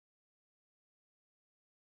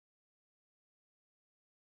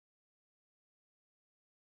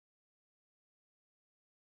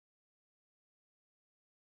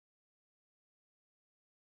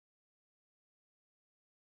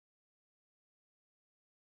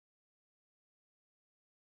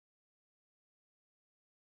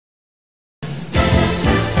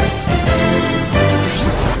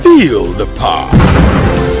Feel the power.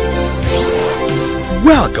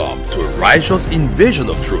 Welcome to Righteous Invasion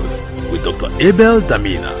of Truth with Dr. Abel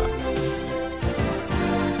Damina.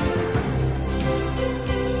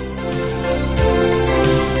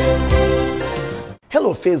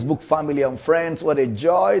 Hello Facebook family and friends, what a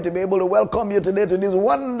joy to be able to welcome you today to this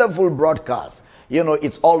wonderful broadcast. You know,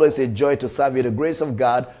 it's always a joy to serve you the grace of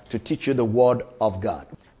God, to teach you the word of God.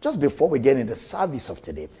 Just before we get into the service of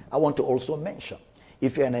today, I want to also mention,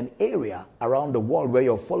 if you're in an area around the world where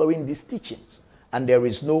you're following these teachings and there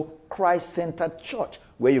is no Christ-centered church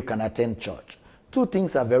where you can attend church, two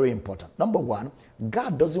things are very important. Number one,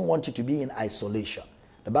 God doesn't want you to be in isolation.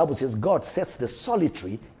 The Bible says God sets the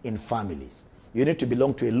solitary in families. You need to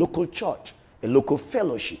belong to a local church, a local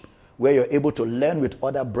fellowship, where you're able to learn with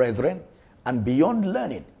other brethren, and beyond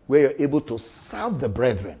learning, where you're able to serve the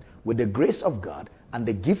brethren with the grace of God and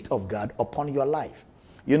the gift of God upon your life.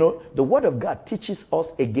 You know, the Word of God teaches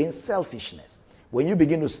us against selfishness. When you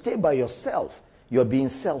begin to stay by yourself, you're being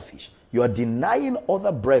selfish. You are denying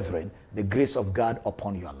other brethren the grace of God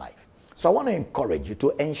upon your life. So I want to encourage you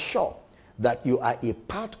to ensure that you are a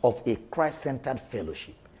part of a Christ-centered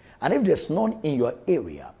fellowship. And if there's none in your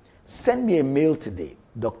area, send me a mail today,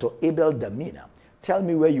 Dr. Abel Damina. Tell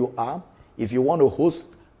me where you are. If you want to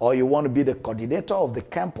host or you want to be the coordinator of the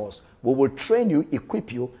campus, we will train you,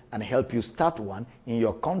 equip you, and help you start one in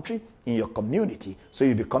your country, in your community, so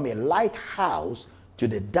you become a lighthouse to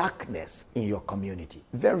the darkness in your community.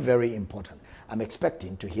 Very, very important. I'm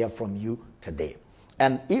expecting to hear from you today.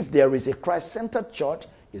 And if there is a Christ-centered church,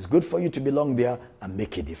 it's good for you to belong there and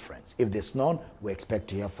make a difference. If there's none, we expect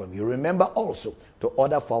to hear from you. Remember also to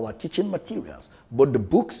order for our teaching materials, both the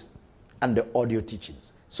books and the audio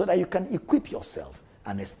teachings, so that you can equip yourself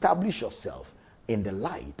and establish yourself in the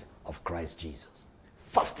light of Christ Jesus.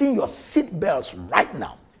 Fasten your seat belts right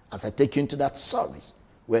now as I take you into that service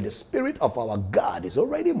where the Spirit of our God is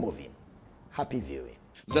already moving. Happy viewing.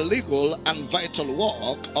 The legal and vital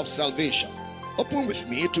work of salvation. Open with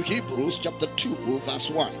me to Hebrews chapter 2 verse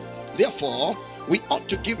 1. Therefore, we ought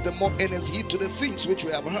to give the more earnest heed to the things which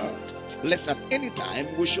we have heard, lest at any time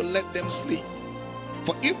we should let them sleep.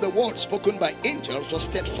 For if the word spoken by angels was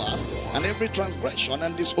steadfast, and every transgression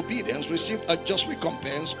and disobedience received a just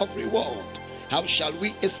recompense of reward, how shall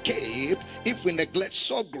we escape if we neglect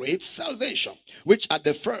so great salvation, which at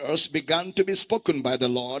the first began to be spoken by the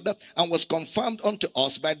Lord, and was confirmed unto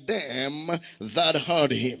us by them that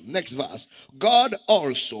heard him? Next verse. God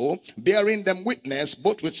also bearing them witness,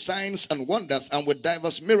 both with signs and wonders, and with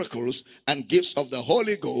diverse miracles and gifts of the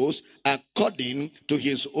Holy Ghost, according to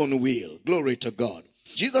his own will. Glory to God.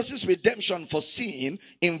 Jesus' redemption for sin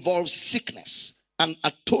involves sickness and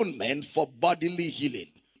atonement for bodily healing.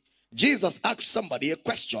 Jesus asked somebody a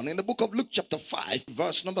question in the book of Luke chapter 5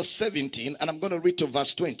 verse number 17, and I'm going to read to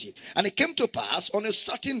verse 20. And it came to pass on a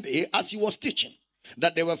certain day as he was teaching,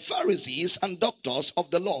 that there were Pharisees and doctors of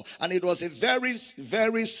the law. And it was a very,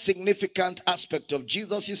 very significant aspect of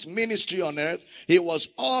Jesus' ministry on earth. He was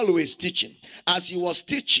always teaching. As he was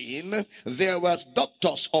teaching, there was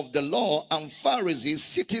doctors of the law and Pharisees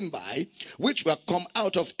sitting by, which were come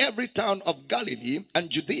out of every town of Galilee and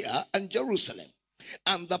Judea and Jerusalem.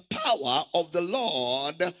 And the power of the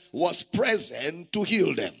Lord was present to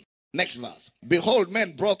heal them. Next verse. Behold,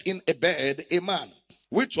 men brought in a bed a man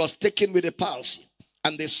which was taken with a palsy,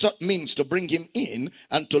 and they sought means to bring him in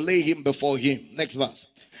and to lay him before him. Next verse.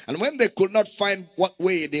 And when they could not find what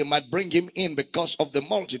way they might bring him in because of the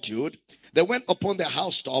multitude, they went upon the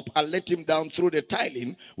housetop and let him down through the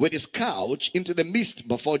tiling with his couch into the midst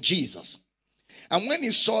before Jesus. And when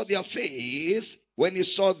he saw their faith, when he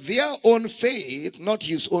saw their own faith, not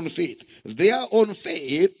his own faith, their own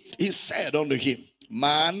faith, he said unto him,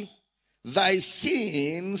 Man, thy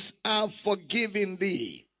sins are forgiven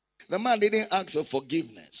thee. The man didn't ask for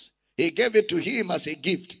forgiveness. He gave it to him as a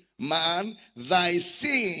gift. Man, thy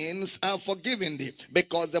sins are forgiven thee.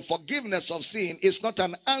 Because the forgiveness of sin is not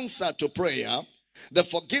an answer to prayer. The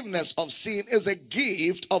forgiveness of sin is a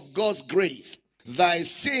gift of God's grace. Thy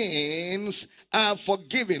sins are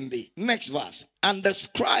forgiven thee. Next verse. And the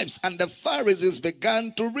scribes and the Pharisees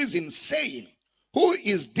began to reason, saying, Who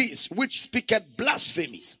is this which speaketh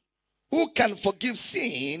blasphemies? Who can forgive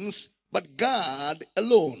sins but God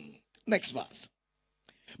alone? Next verse.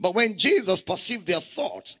 But when Jesus perceived their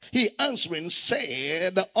thoughts, he answering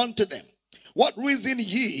said unto them, What reason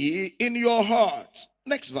ye in your hearts?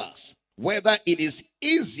 Next verse. Whether it is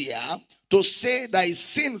easier to say thy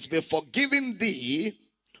sins be forgiven thee,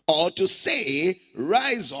 or to say,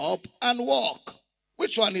 rise up and walk.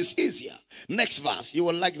 Which one is easier? Next verse. You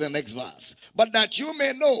will like the next verse. But that you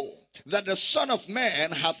may know that the Son of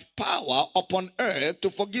Man hath power upon earth to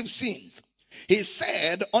forgive sins. He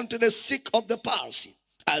said unto the sick of the palsy,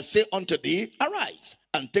 I say unto thee, arise,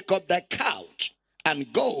 and take up thy couch,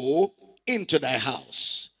 and go into thy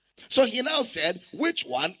house. So he now said, which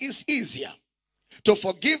one is easier? To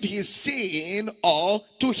forgive his sin or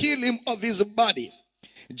to heal him of his body?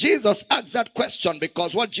 Jesus asked that question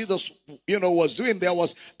because what Jesus, was doing there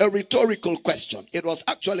was a rhetorical question. It was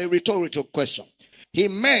actually a rhetorical question. He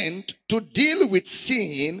meant to deal with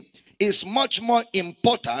sin is much more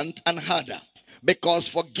important and harder, because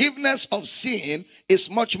forgiveness of sin is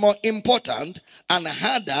much more important and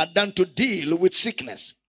harder than to deal with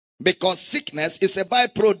sickness. Because sickness is a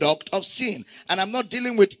byproduct of sin. And I'm not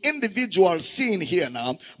dealing with individual sin here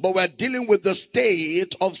now, but we're dealing with the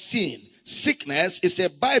state of sin. Sickness is a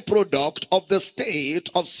byproduct of the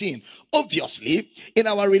state of sin. Obviously, in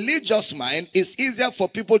our religious mind, it's easier for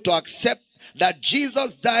people to accept that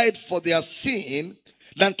Jesus died for their sin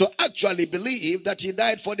than to actually believe that he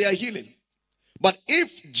died for their healing. But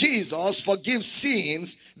if Jesus forgives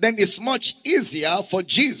sins, then it's much easier for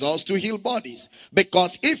Jesus to heal bodies.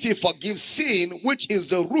 Because if he forgives sin, which is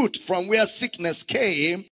the root from where sickness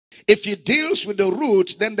came, if he deals with the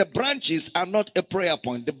root, then the branches are not a prayer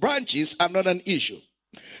point. The branches are not an issue.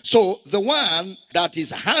 So the one that is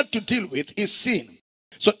hard to deal with is sin.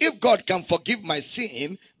 So if God can forgive my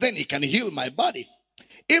sin, then he can heal my body.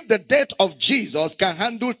 If the death of Jesus can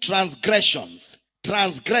handle transgressions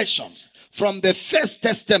from the First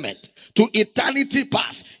Testament to eternity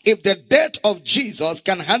past, if the death of Jesus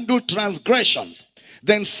can handle transgressions,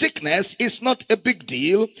 then sickness is not a big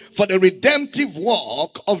deal for the redemptive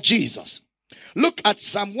work of Jesus. Look at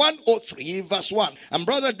Psalm 103 verse 1. And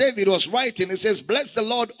Brother David was writing, he says, bless the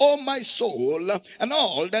Lord, O my soul, and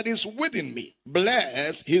all that is within me.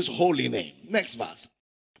 Bless his holy name. Next verse.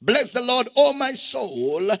 Bless the Lord, O my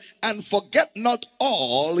soul, and forget not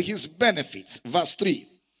all his benefits. Verse 3.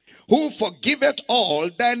 Who forgiveth all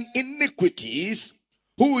thine iniquities,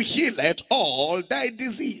 who healeth all thy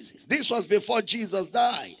diseases. This was before Jesus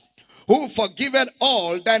died. Who forgiveth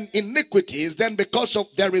all thine iniquities, then because of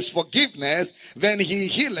there is forgiveness, then he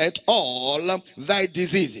healeth all thy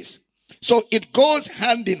diseases. So it goes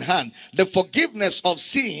hand in hand. The forgiveness of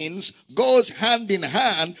sins goes hand in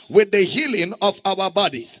hand with the healing of our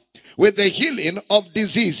bodies, with the healing of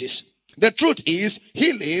diseases. The truth is,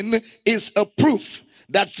 healing is a proof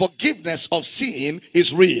that forgiveness of sin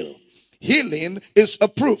is real. Healing is a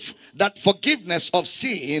proof that forgiveness of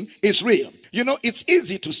sin is real. It's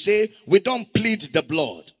easy to say we don't plead the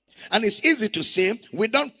blood. And it's easy to say we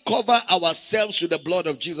don't cover ourselves with the blood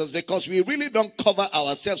of Jesus, because we really don't cover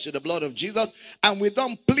ourselves with the blood of Jesus, and we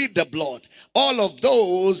don't plead the blood. All of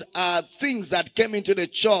those are things that came into the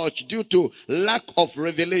church due to lack of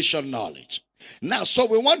revelation knowledge. Now, so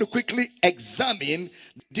we want to quickly examine,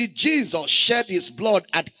 did Jesus shed his blood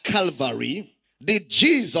at Calvary? Did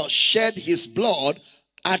Jesus shed his blood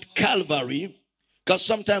at Calvary? Because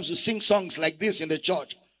sometimes we sing songs like this in the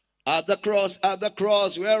church. At the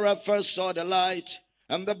cross, where I first saw the light,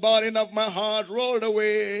 and the burden of my heart rolled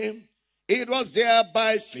away. It was there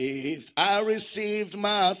by faith I received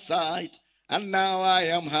my sight, and now I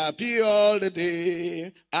am happy all the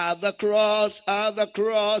day. At the cross,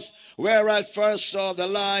 where I first saw the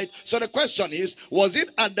light. So the question is, was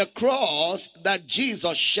it at the cross that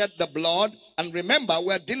Jesus shed the blood? And remember,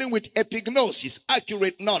 we're dealing with epignosis,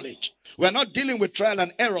 accurate knowledge. We're not dealing with trial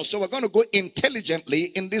and error, so we're going to go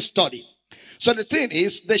intelligently in this study. So the thing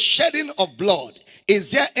is, the shedding of blood.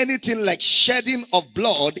 Is there anything like shedding of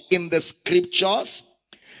blood in the scriptures?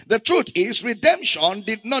 The truth is, redemption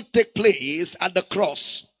did not take place at the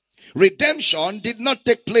cross. Redemption did not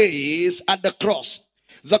take place at the cross.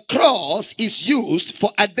 The cross is used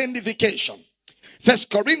for identification. 1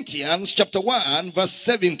 Corinthians chapter 1 verse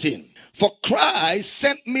 17. For Christ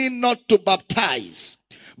sent me not to baptize,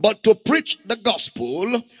 but to preach the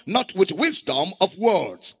gospel, not with wisdom of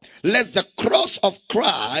words, lest the cross of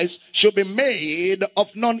Christ should be made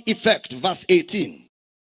of none effect. Verse 18.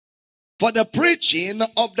 For the preaching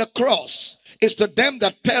of the cross is to them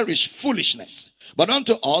that perish foolishness, but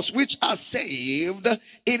unto us which are saved,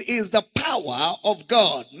 it is the power of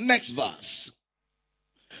God. Next verse.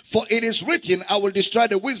 For it is written, I will destroy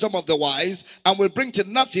the wisdom of the wise, and will bring to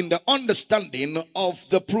nothing the understanding of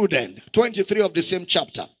the prudent. 23 of the same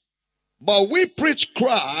chapter. But we preach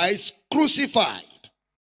Christ crucified,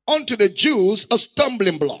 unto the Jews a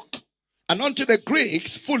stumbling block, and unto the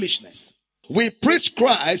Greeks foolishness. We preach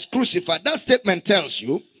Christ crucified. That statement tells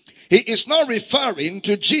you he is not referring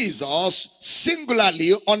to Jesus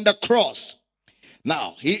singularly on the cross.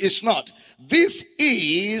 Now, he is not. This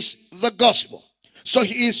is the gospel. So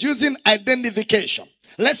he is using identification.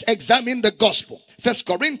 Let's examine the gospel. 1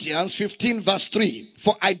 Corinthians 15 verse 3.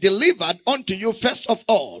 For I delivered unto you first of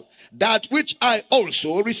all that which I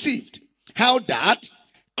also received. How that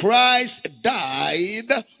Christ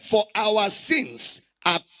died for our sins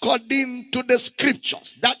according to the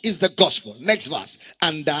scriptures. That is the gospel. Next verse.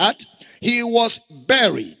 And that he was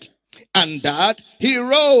buried. And that he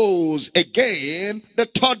rose again the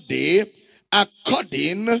third day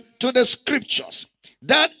according to the scriptures.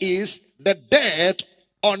 That is the death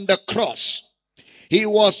on the cross. He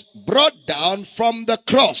was brought down from the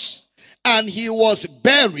cross and he was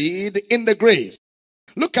buried in the grave.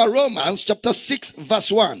 Look at Romans chapter 6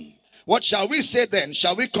 verse 1. What shall we say then?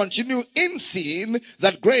 Shall we continue in sin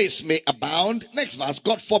that grace may abound? Next verse.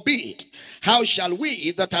 God forbid. How shall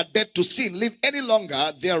we that are dead to sin live any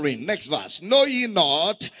longer therein? Next verse. Know ye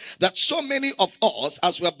not that so many of us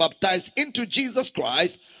as were baptized into Jesus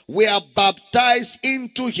Christ were baptized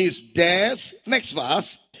into his death? Next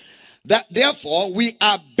verse. That therefore we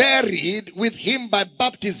are buried with him by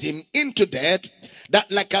baptism into death,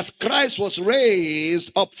 that like as Christ was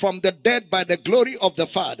raised up from the dead by the glory of the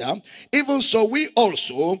Father, even so we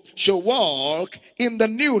also shall walk in the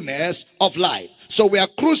newness of life. So we are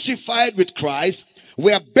crucified with Christ,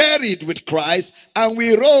 we are buried with Christ, and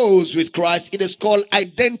we rose with Christ. It is called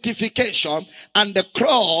identification, and the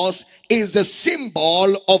cross is the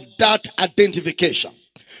symbol of that identification.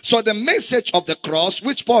 So the message of the cross,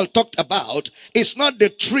 which Paul talked about, is not the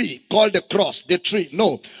tree called the cross, the tree,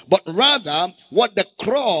 no. But rather, what the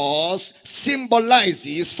cross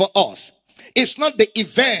symbolizes for us. It's not the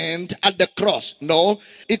event at the cross, no.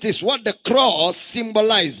 It is what the cross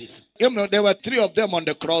symbolizes. You know, there were three of them on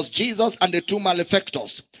the cross, Jesus and the two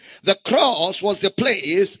malefactors. The cross was the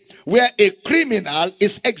place where a criminal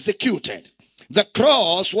is executed. The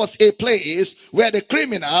cross was a place where the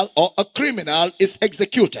criminal or a criminal is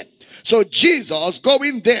executed. So Jesus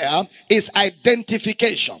going there is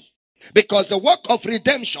identification. Because the work of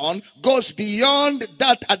redemption goes beyond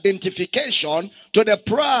that identification to the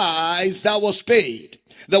price that was paid.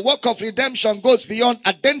 The work of redemption goes beyond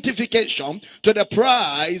identification to the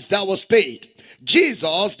price that was paid.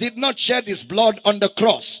 Jesus did not shed his blood on the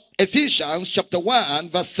cross. Ephesians chapter 1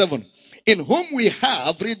 verse 7. In whom we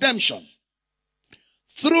have redemption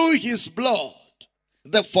through his blood,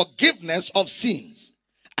 the forgiveness of sins,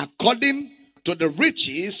 according to the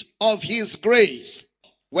riches of his grace.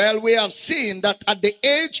 Well, we have seen that at the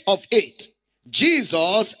age of 8,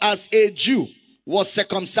 Jesus as a Jew was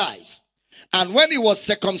circumcised. And when he was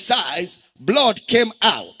circumcised, blood came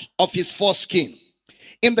out of his foreskin.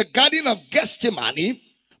 In the Garden of Gethsemane,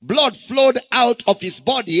 blood flowed out of his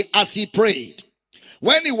body as he prayed.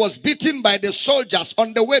 When he was beaten by the soldiers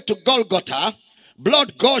on the way to Golgotha,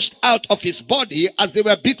 blood gushed out of his body as they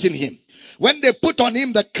were beating him. When they put on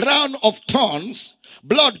him the crown of thorns,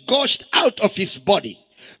 blood gushed out of his body.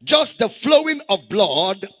 Just the flowing of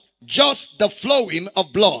blood, just the flowing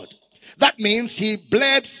of blood. That means he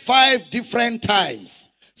bled 5 different times.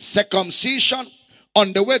 Circumcision,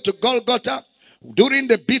 on the way to Golgotha, during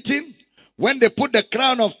the beating, when they put the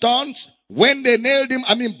crown of thorns, when they nailed him,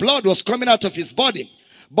 blood was coming out of his body.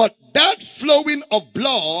 But that flowing of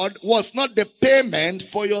blood was not the payment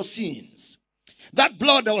for your sins. That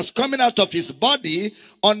blood that was coming out of his body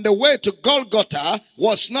on the way to Golgotha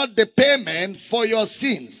was not the payment for your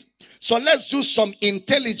sins. So let's do some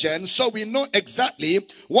intelligence so we know exactly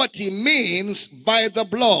what he means by the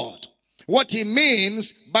blood. What he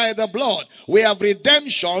means by the blood. We have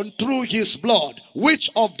redemption through his blood. Which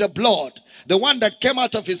of the blood? The one that came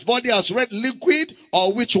out of his body as red liquid,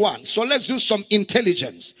 or which one? So let's do some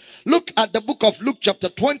intelligence. Look at the book of Luke chapter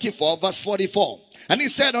 24 verse 44. And he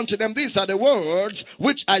said unto them, these are the words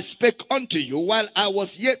which I spake unto you while I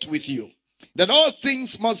was yet with you, that all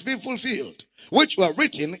things must be fulfilled, which were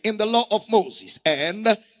written in the law of Moses,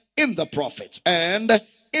 and in the prophets, and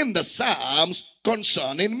in the Psalms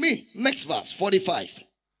concerning me. Next verse, 45.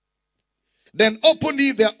 Then open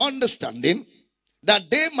ye their understanding,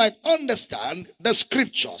 that they might understand the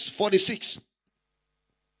scriptures. 46.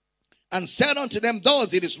 And said unto them,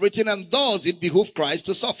 thus it is written, and thus it behooved Christ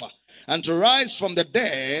to suffer, and to rise from the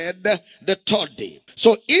dead the third day.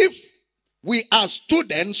 So if we are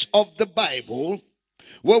students of the Bible,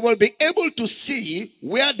 we will be able to see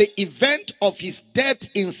where the event of his death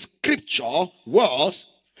in scripture was,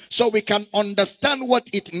 so we can understand what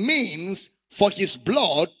it means for his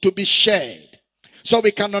blood to be shed. So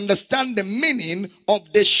we can understand the meaning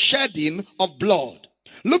of the shedding of blood.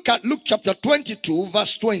 Look at Luke chapter 22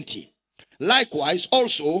 verse 20. Likewise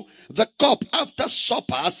also the cup after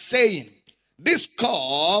supper, saying, this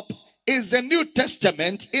cup is the New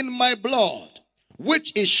Testament in my blood.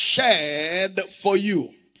 which is shed for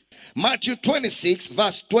you. Matthew 26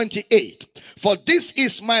 verse 28. For this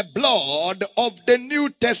is my blood of the New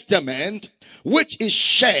Testament, which is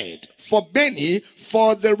shed for many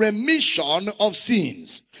for the remission of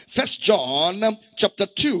sins. 1 John chapter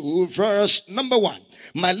 2 verse number 1.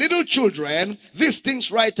 My little children, these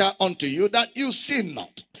things write I unto you, that you sin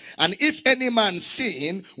not. And if any man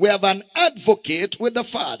sin, we have an advocate with the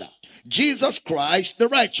Father, Jesus Christ the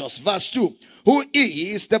righteous. Verse 2. Who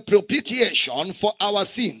is the propitiation for our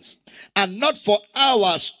sins, and not for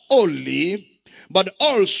ours only, but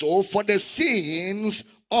also for the sins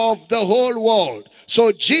of the whole world.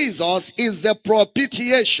 So Jesus is the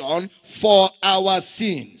propitiation for our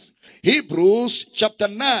sins. Hebrews chapter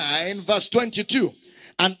 9 verse 22.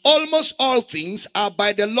 And almost all things are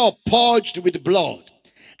by the law purged with blood.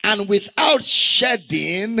 And without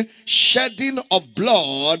shedding of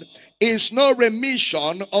blood is no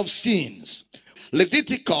remission of sins.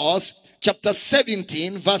 Leviticus chapter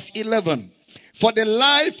 17 verse 11. For the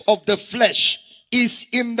life of the flesh is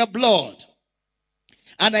in the blood,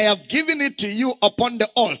 and I have given it to you upon the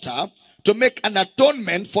altar to make an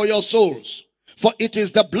atonement for your souls. For it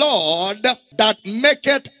is the blood that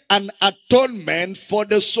maketh an atonement for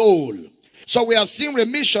the soul. So we have seen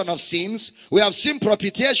remission of sins. We have seen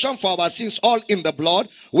propitiation for our sins, all in the blood.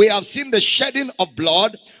 We have seen the shedding of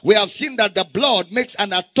blood. We have seen that the blood makes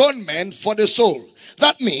an atonement for the soul.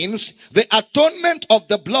 That means the atonement of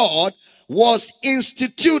the blood was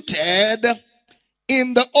instituted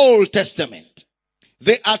in the Old Testament.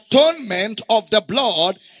 The atonement of the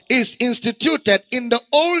blood is instituted in the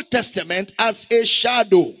Old Testament as a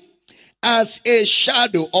shadow,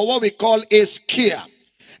 or what we call a scare.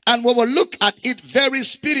 And we will look at it very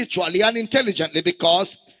spiritually and intelligently,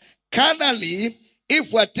 because carnally,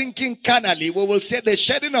 if we're thinking carnally, we will say the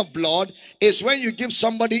shedding of blood is when you give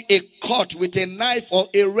somebody a cut with a knife or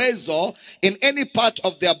a razor in any part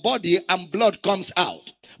of their body and blood comes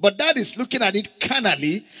out. But that is looking at it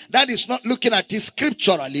carnally. That is not looking at it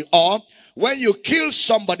scripturally. Or when you kill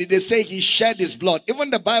somebody, they say he shed his blood. Even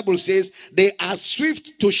the Bible says they are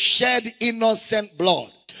swift to shed innocent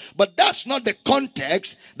blood. But that's not the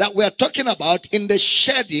context that we are talking about in the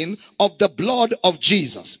shedding of the blood of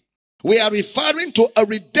Jesus. We are referring to a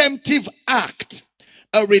redemptive act.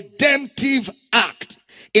 A redemptive act.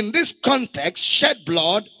 In this context, shed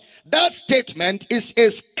blood, that statement is a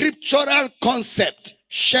scriptural concept.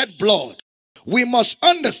 Shed blood. We must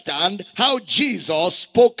understand how Jesus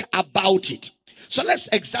spoke about it. So let's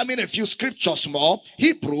examine a few scriptures more.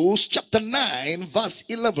 Hebrews chapter 9 verse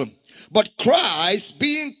 11. But Christ,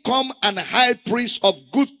 being come an high priest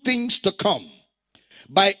of good things to come,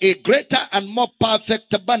 by a greater and more perfect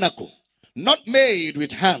tabernacle, not made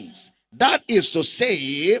with hands, that is to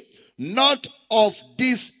say, not of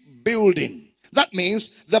this building. That means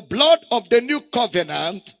the blood of the new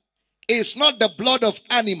covenant is not the blood of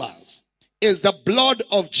animals, it's the blood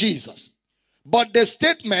of Jesus. But the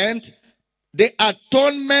statement, the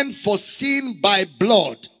atonement for sin by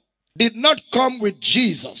blood, did not come with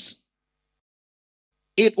Jesus.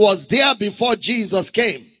 It was there before Jesus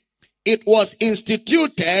came. It was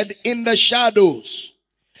instituted in the shadows.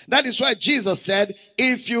 That is why Jesus said,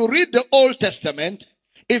 if you read the Old Testament,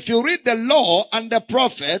 if you read the law and the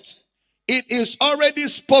prophets, it is already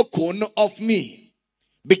spoken of me.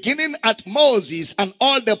 Beginning at Moses and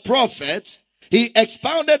all the prophets, he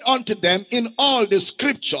expounded unto them in all the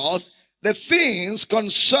scriptures the things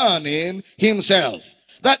concerning himself.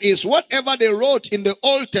 That is, whatever they wrote in the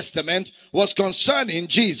Old Testament was concerning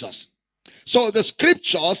Jesus. So the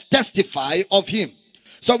scriptures testify of him.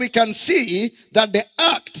 So we can see that the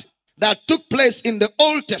act that took place in the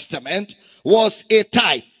Old Testament was a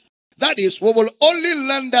type. That is, we will only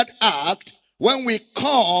learn that act when we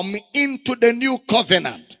come into the new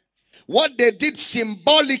covenant. What they did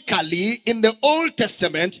symbolically in the Old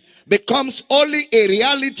Testament becomes only a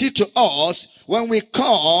reality to us when we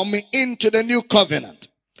come into the new covenant.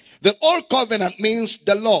 The Old Covenant means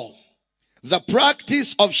the law. The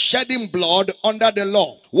practice of shedding blood under the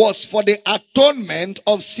law was for the atonement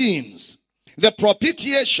of sins, the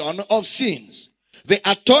propitiation of sins, the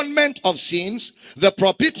atonement of sins, the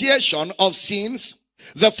propitiation of sins,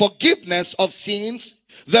 the forgiveness of sins,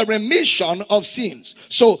 the remission of sins.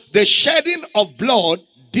 So the shedding of blood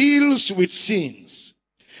deals with sins.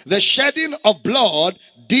 The shedding of blood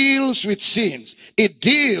deals with sins. It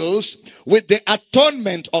deals with the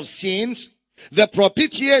atonement of sins, the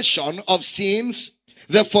propitiation of sins,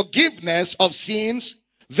 the forgiveness of sins,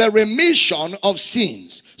 the remission of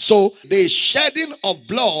sins. So the shedding of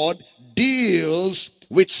blood deals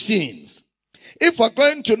with sins. If we're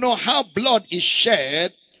going to know how blood is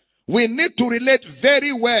shed, we need to relate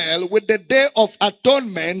very well with the Day of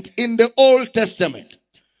Atonement in the Old Testament.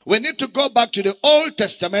 We need to go back to the Old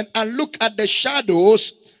Testament and look at the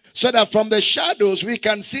shadows, so that from the shadows we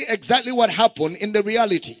can see exactly what happened in the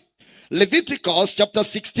reality. Leviticus chapter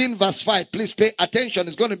 16 verse 5. Please pay attention.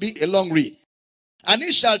 It's going to be a long read. And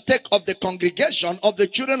he shall take of the congregation of the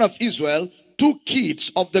children of Israel 2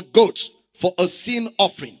 kids of the goats for a sin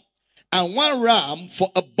offering, and 1 ram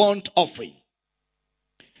for a burnt offering.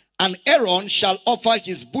 And Aaron shall offer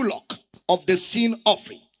his bullock of the sin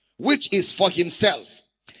offering, which is for himself,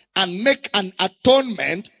 and make an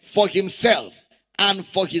atonement for himself and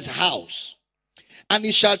for his house. And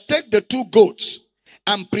he shall take the 2 goats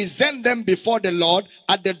and present them before the Lord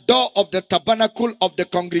at the door of the tabernacle of the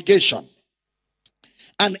congregation.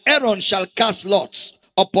 And Aaron shall cast lots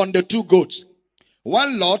upon the 2 goats,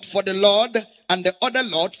 1 lot for the Lord, and the other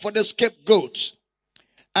lot for the scapegoats.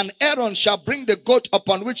 And Aaron shall bring the goat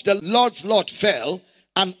upon which the Lord's lot fell,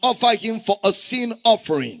 and offer him for a sin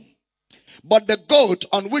offering. But the goat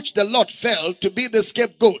on which the lot fell to be the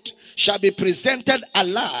scapegoat shall be presented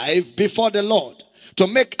alive before the Lord, to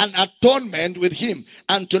make an atonement with him,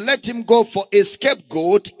 and to let him go for a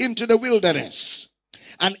scapegoat into the wilderness.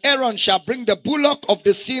 And Aaron shall bring the bullock of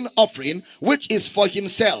the sin offering, which is for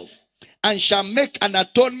himself, and shall make an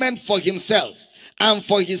atonement for himself and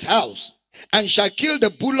for his house, and shall kill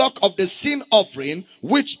the bullock of the sin offering,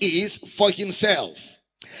 which is for himself.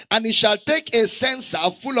 And he shall take a censer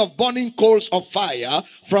full of burning coals of fire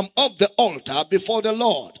from off the altar before the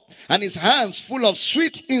Lord, and his hands full of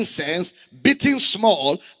sweet incense, beaten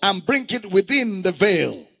small, and bring it within the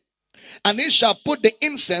veil. And he shall put the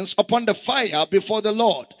incense upon the fire before the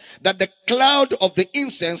Lord, that the cloud of the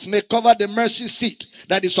incense may cover the mercy seat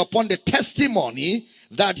that is upon the testimony,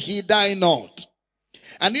 that he die not.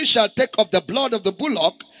 And he shall take of the blood of the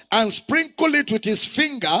bullock, and sprinkle it with his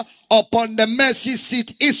finger upon the mercy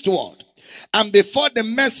seat eastward. And before the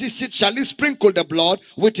mercy seat shall he sprinkle the blood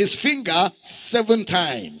with his finger 7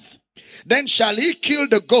 times. Then shall he kill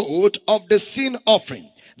the goat of the sin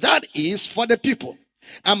offering, that is for the people,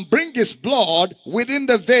 and bring his blood within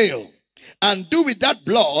the veil, and do with that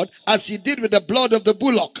blood as he did with the blood of the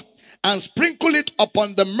bullock, and sprinkle it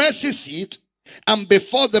upon the mercy seat and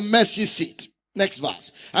before the mercy seat. Next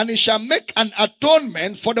verse. And he shall make an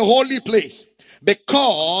atonement for the holy place,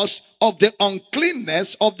 because of the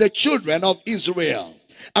uncleanness of the children of Israel,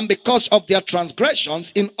 and because of their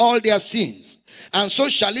transgressions in all their sins. And so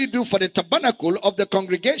shall he do for the tabernacle of the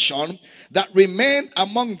congregation that remain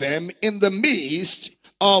among them in the midst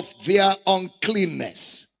of their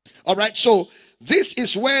uncleanness. All right, so this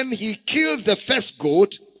is when he kills the first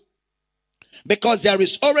goat, because there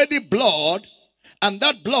is already blood, and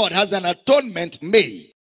that blood has an atonement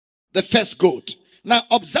made, the first goat. Now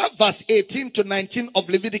observe verse 18 to 19 of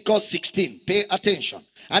Leviticus 16. Pay attention.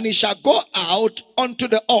 And he shall go out unto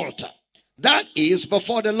the altar, that is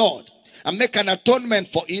before the Lord, and make an atonement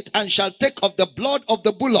for it, and shall take of the blood of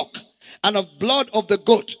the bullock and of blood of the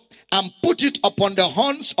goat, and put it upon the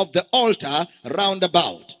horns of the altar round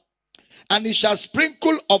about. And he shall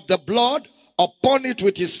sprinkle of the blood upon it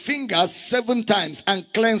with his fingers 7 times, and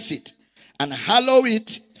cleanse it, and hallow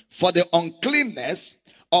it for the uncleanness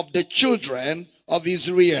of the children of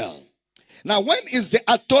Israel. Now, when is the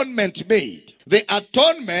atonement made? The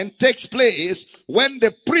atonement takes place when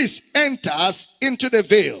the priest enters into the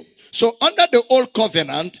veil. So under the old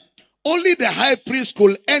covenant, only the high priest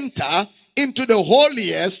could enter into the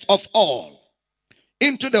holiest of all.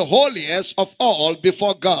 Into the holiest of all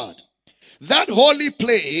before God. That holy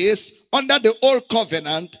place under the old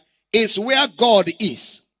covenant is where God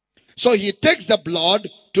is. So he takes the blood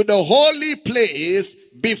to the holy place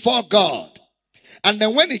before God. And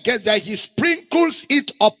then when he gets there, he sprinkles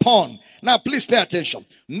it upon. Now please pay attention.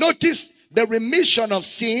 Notice the remission of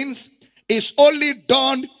sins is only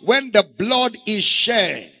done when the blood is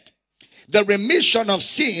shed. The remission of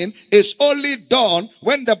sin is only done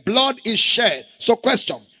when the blood is shed. So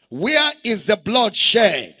question, where is the blood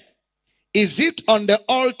shed? Is it on the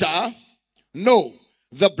altar? No.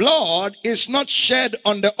 The blood is not shed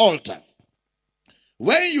on the altar.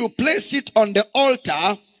 When you place it on the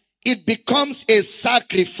altar, it becomes a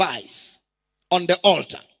sacrifice on the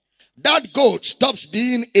altar. That goat stops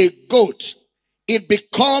being a goat. It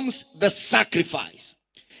becomes the sacrifice.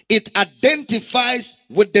 It identifies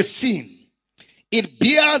with the sin. It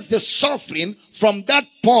bears the suffering. From that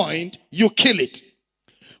point, you kill it.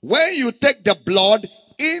 When you take the blood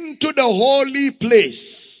into the holy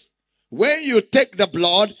place, when you take the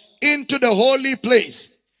blood into the holy place,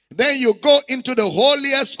 then you go into the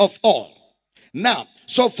holiest of all. Now,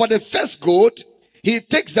 so for the first goat, he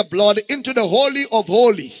takes the blood into the Holy of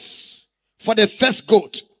Holies for the first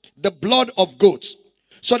goat, the blood of goats.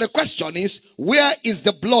 So the question is, where is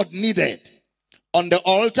the blood needed? On the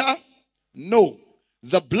altar? No.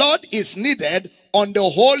 The blood is needed on the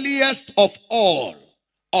holiest of all,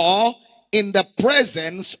 or in the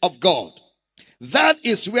presence of God. That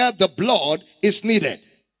is where the blood is needed.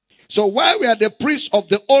 So while we are the priests of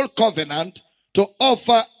the old covenant to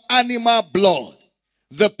offer animal blood,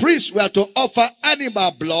 the priests were to offer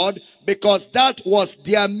animal blood because that was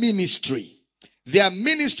their ministry. Their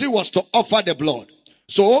ministry was to offer the blood.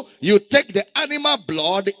 So you take the animal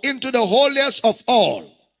blood into the holiest of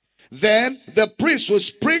all. Then the priest will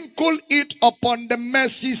sprinkle it upon the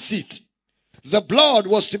mercy seat. The blood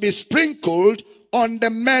was to be sprinkled on the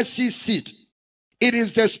mercy seat. It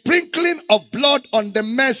is the sprinkling of blood on the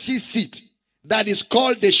mercy seat that is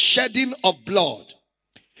called the shedding of blood.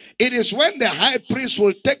 It is when the high priest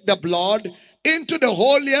will take the blood into the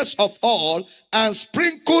holiest of all and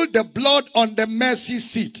sprinkle the blood on the mercy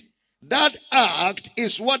seat. That act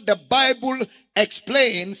is what the Bible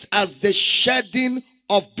explains as the shedding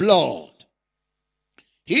of blood.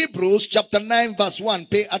 Hebrews chapter 9 verse 1,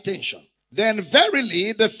 pay attention. Then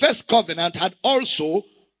verily the first covenant had also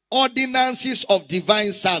ordinances of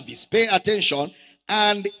divine service, pay attention,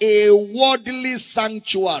 and a worldly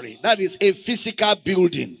sanctuary. That is a physical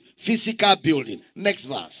building. Physical building. Next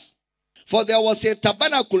verse. For there was a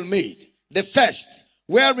tabernacle made, the first,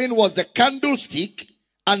 wherein was the candlestick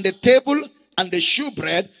and the table and the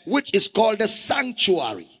shewbread, which is called the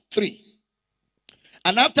sanctuary. 3.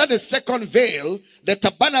 And after the second veil, the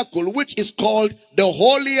tabernacle, which is called the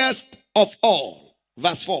holiest of all.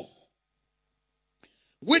 Verse 4.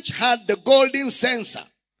 Which had the golden censer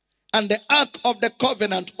and the ark of the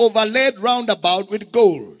covenant overlaid round about with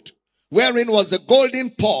gold, wherein was the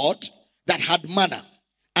golden pot that had manna,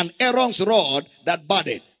 and Aaron's rod that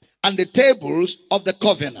budded, and the tables of the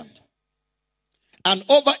covenant. And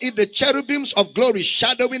over it the cherubims of glory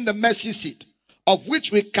shadowing the mercy seat, of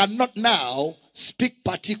which we cannot now speak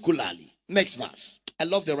particularly. Next verse. I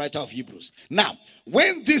love the writer of Hebrews. Now,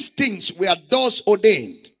 when these things were thus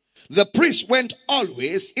ordained, the priest went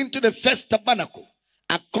always into the first tabernacle,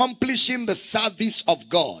 accomplishing the service of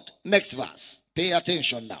God. Next verse. Pay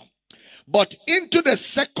attention now. But into the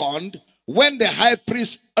second, when the high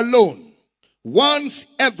priest alone, once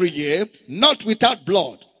every year, not without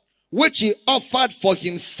blood, which he offered for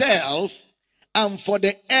himself and for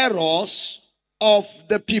the errors of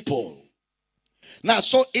the people. Now,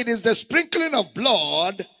 so it is the sprinkling of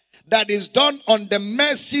blood that is done on the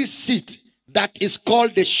mercy seat that is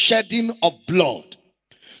called the shedding of blood.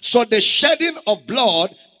 So the shedding of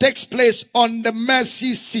blood takes place on the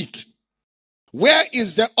mercy seat. Where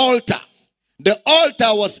is the altar? The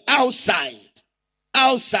altar was outside.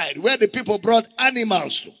 Outside, where the people brought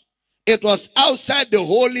animals to. It was outside the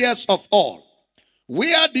holiest of all.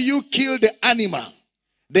 Where do you kill the animal?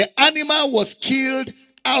 The animal was killed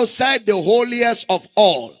outside the holiest of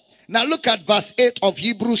all. Now look at verse 8 of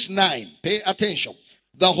Hebrews 9. Pay attention.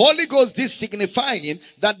 The Holy Ghost, this signifying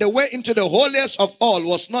that the way into the holiest of all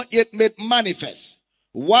was not yet made manifest,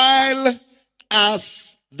 while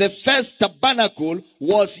as the first tabernacle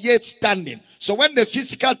was yet standing. So when the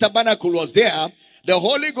physical tabernacle was there, the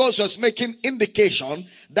Holy Ghost was making indication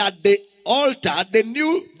that the altar,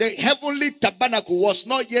 the heavenly tabernacle was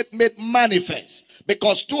not yet made manifest,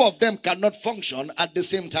 because two of them cannot function at the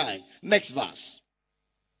same time. Next verse.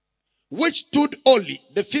 Which stood only,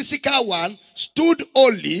 the physical one stood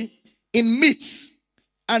only in meats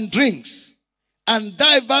and drinks and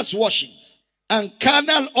diverse washings and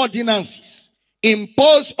carnal ordinances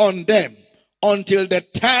imposed on them until the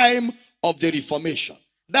time of the Reformation.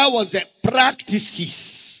 That was the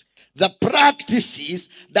practices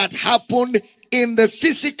that happened in the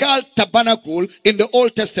physical tabernacle in the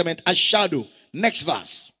Old Testament as shadow. Next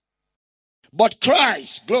verse. But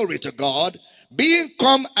Christ, glory to God, being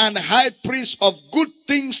come an high priest of good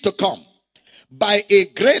things to come, by a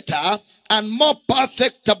greater and more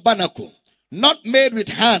perfect tabernacle, not made with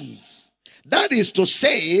hands, that is to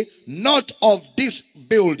say, not of this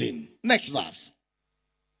building. Next verse.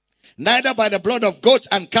 Neither by the blood of goats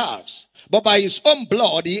and calves, but by his own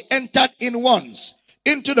blood he entered in once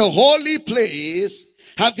into the holy place,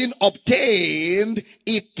 having obtained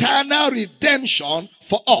eternal redemption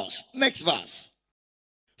for us. Next verse.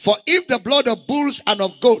 For if the blood of bulls and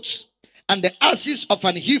of goats and the ashes of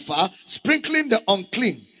an heifer, sprinkling the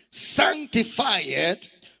unclean, sanctified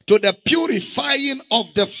to the purifying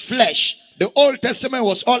of the flesh. The Old Testament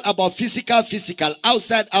was all about physical,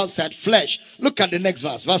 outside, flesh. Look at the next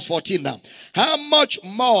verse, verse 14 now. How much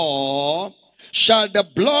more shall the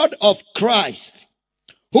blood of Christ,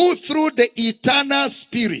 who through the eternal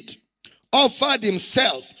Spirit offered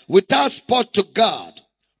himself without spot to God,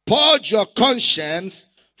 purge your conscience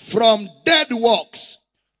from dead works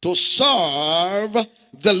to serve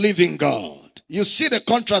the living God. You see the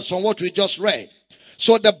contrast from what we just read.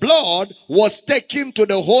 So the blood was taken to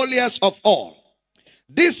the holiest of all.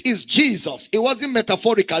 This is Jesus. It wasn't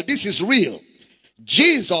metaphorical. This is real.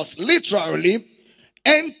 Jesus literally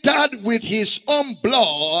entered with his own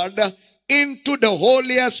blood into the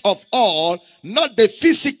holiest of all, not the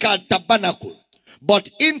physical tabernacle, but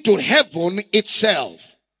into heaven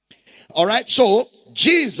itself. All right, so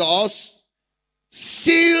Jesus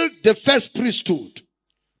sealed the first priesthood,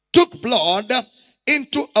 took blood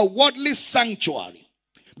into a worldly sanctuary,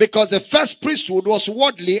 because the first priesthood was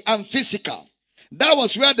worldly and physical. That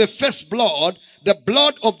was where the first blood, the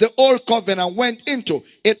blood of the old covenant, went into.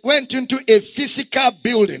 It went into a physical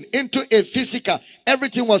building, into a physical.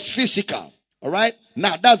 Everything was physical. All right?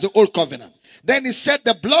 Now, that's the old covenant. Then he said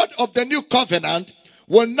the blood of the new covenant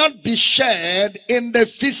will not be shed in the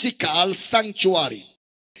physical sanctuary.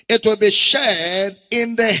 It will be shed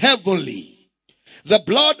in the heavenly. The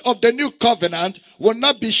blood of the new covenant will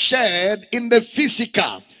not be shed in the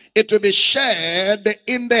physical. It will be shed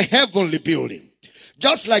in the heavenly building.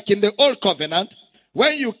 Just like in the old covenant,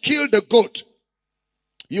 when you kill the goat,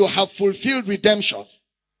 you have fulfilled redemption.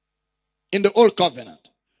 In the old covenant.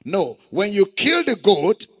 No, when you kill the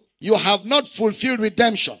goat, you have not fulfilled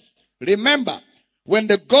redemption. Remember, when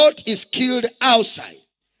the goat is killed outside,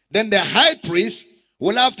 then the high priest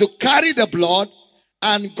will have to carry the blood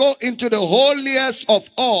and go into the holiest of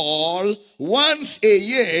all once a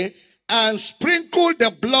year and sprinkle the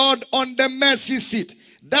blood on the mercy seat.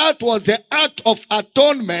 That was the act of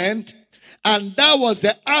atonement, and that was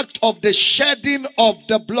the act of the shedding of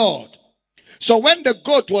the blood. So when the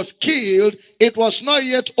goat was killed, it was not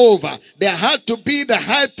yet over. There had to be the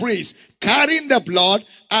high priest carrying the blood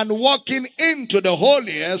and walking into the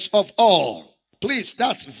holiest of all. Please,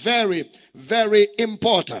 that's very, very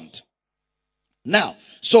important. Now,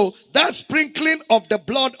 so that sprinkling of the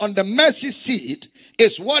blood on the mercy seat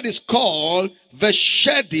is what is called the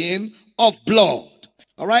shedding of blood.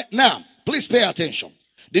 All right, now, please pay attention.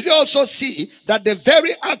 Did you also see that the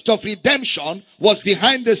very act of redemption was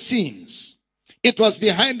behind the scenes? It was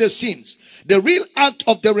behind the scenes. The real act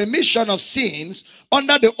of the remission of sins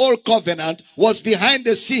under the old covenant was behind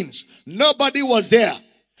the scenes. Nobody was there.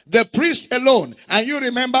 The priest alone. And you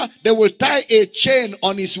remember, they will tie a chain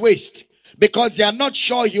on his waist because they are not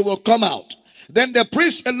sure he will come out. Then the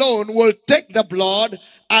priest alone will take the blood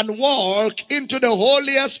and walk into the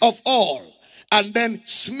holiest of all, and then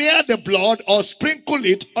smear the blood or sprinkle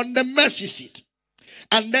it on the mercy seat.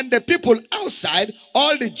 And then the people outside,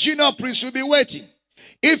 all the junior priests will be waiting.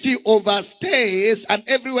 If he overstays and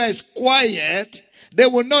everywhere is quiet, they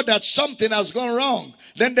will know that something has gone wrong.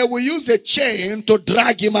 Then they will use the chain to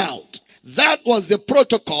drag him out. That was the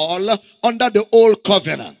protocol under the old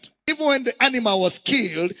covenant. Even when the animal was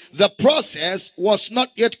killed, the process was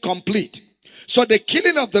not yet complete. So the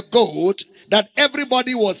killing of the goat that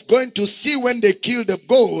everybody was going to see when they killed the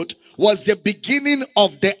goat was the beginning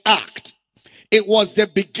of the act. It was the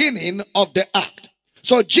beginning of the act.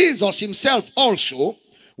 So Jesus himself also,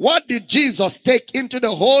 what did Jesus take into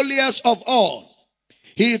the holiest of all?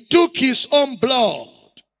 He took his own blood.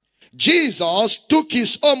 Jesus took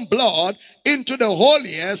his own blood into the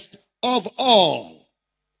holiest of all.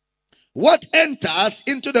 What enters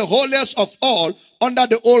into the holiest of all under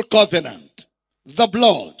the old covenant? The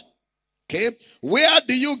blood. Okay, where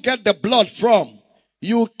do you get the blood from?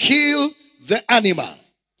 You kill the animal.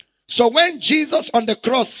 So when Jesus on the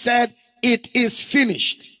cross said, "It is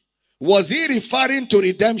finished," was he referring to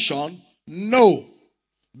redemption? No,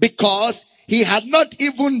 because he had not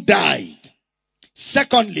even died.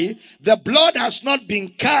 Secondly, the blood has not been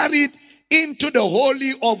carried into the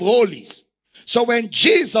Holy of Holies. So when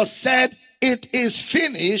Jesus said, "It is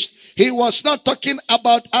finished," he was not talking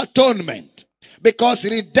about atonement, because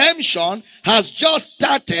redemption has just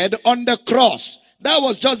started on the cross. That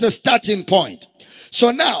was just the starting point.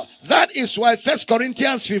 So now, that is why 1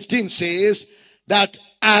 Corinthians 15 says that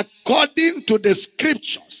according to the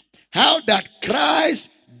scriptures, how that Christ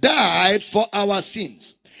died for our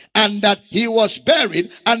sins, and that he was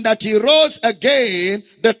buried, and that he rose again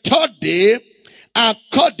the third day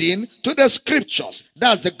according to the scriptures.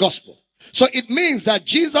 That's the gospel. So it means that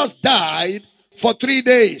Jesus died for 3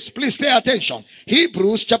 days. Please pay attention.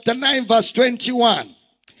 Hebrews chapter 9 verse 21.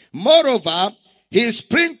 Moreover, he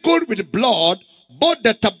sprinkled with blood both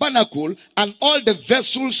the tabernacle and all the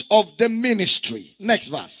vessels of the ministry. Next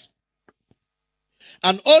verse.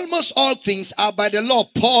 And almost all things are by the law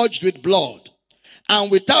purged with blood. And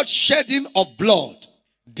without shedding of blood,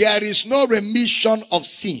 there is no remission of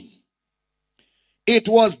sin. It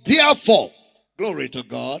was therefore, glory to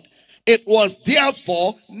God, it was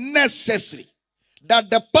therefore necessary that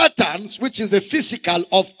the patterns, which is the physical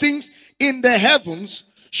of things in the heavens,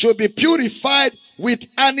 should be purified with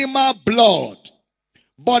animal blood,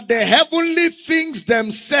 but the heavenly things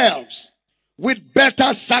themselves with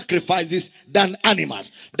better sacrifices than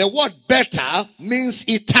animals. The word better means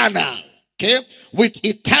eternal. Okay? With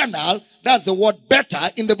eternal, that's the word better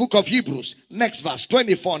in the book of Hebrews. Next verse,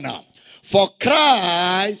 24 now. For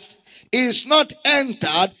Christ is not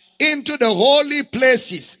entered into the holy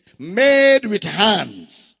places made with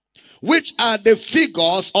hands, which are the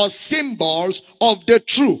figures or symbols of the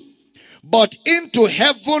true, but into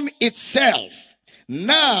heaven itself,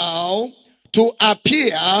 now to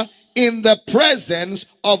appear in the presence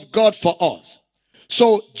of God for us.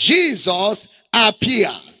 So Jesus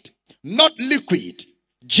appeared, not liquid.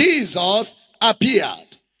 Jesus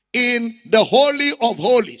appeared in the Holy of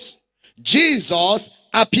Holies. Jesus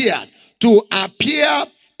appeared to appear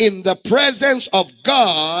in the presence of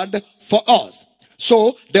God for us.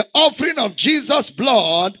 So the offering of Jesus'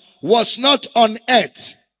 blood was not on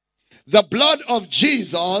earth. The blood of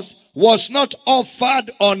Jesus was not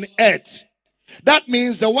offered on earth. That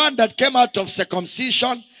means the one that came out of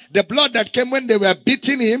circumcision, the blood that came when they were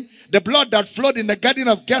beating him, the blood that flowed in the Garden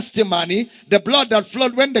of Gethsemane, the blood that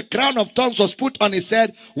flowed when the crown of thorns was put on his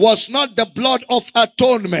head, was not the blood of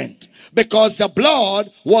atonement, because the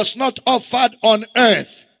blood was not offered on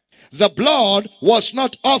earth. The blood was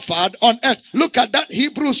not offered on earth. Look at that,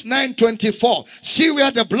 Hebrews 9:24. See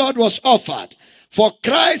where the blood was offered. For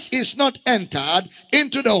Christ is not entered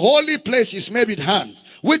into the holy places made with hands,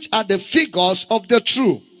 which are the figures of the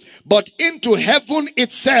true, but into heaven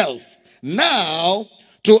itself, now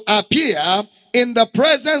to appear in the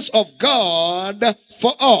presence of God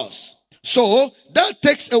for us. So that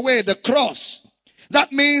takes away the cross.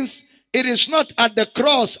 That means it is not at the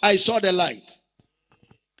cross I saw the light.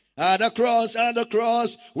 At the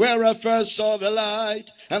cross, where I first saw the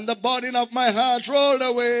light, and the burden of my heart rolled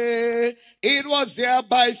away. It was there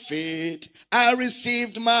by faith I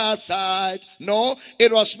received my sight. No,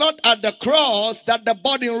 it was not at the cross that the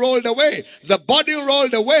burden rolled away. The burden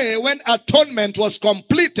rolled away when atonement was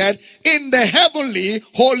completed in the heavenly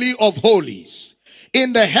Holy of Holies.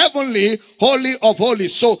 In the heavenly Holy of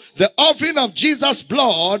Holies. So the offering of Jesus'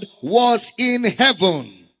 blood was in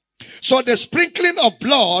heaven. So the sprinkling of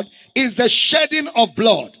blood is the shedding of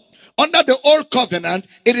blood. Under the old covenant,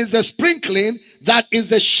 it is the sprinkling that is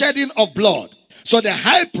the shedding of blood. So the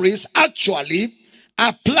high priest actually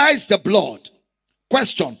applies the blood.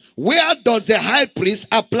 Question: where does the high priest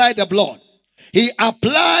apply the blood? He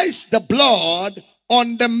applies the blood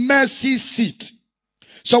on the mercy seat.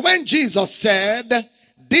 So when Jesus said,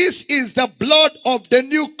 "This is the blood of the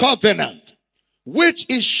new covenant, which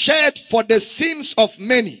is shed for the sins of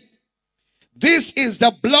many. This is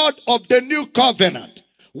the blood of the new covenant,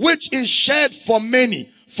 which is shed for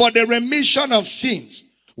many for the remission of sins."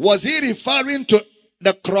 Was he referring to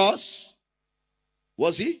the cross?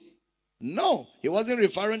 Was he? No, he wasn't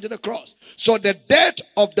referring to the cross. So the death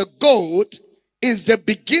of the goat is the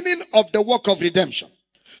beginning of the work of redemption.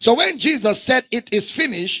 So when Jesus said it is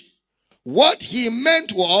finished, what he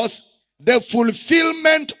meant was the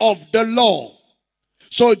fulfillment of the law.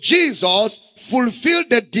 So Jesus fulfilled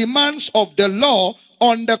the demands of the law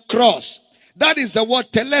on the cross. That is the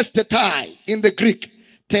word telestetai in the Greek.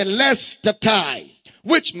 Telestetai,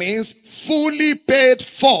 which means fully paid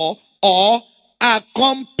for or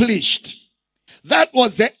accomplished. That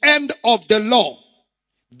was the end of the law.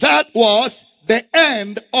 That was the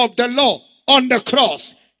end of the law on the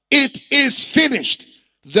cross. It is finished.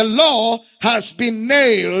 The law has been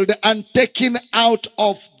nailed and taken out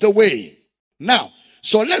of the way. Now,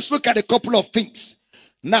 so let's look at a couple of things.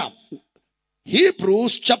 Now,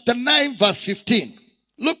 Hebrews chapter 9 verse 15.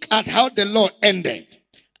 Look at how the law ended.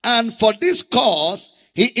 And for this cause,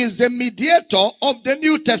 he is the mediator of the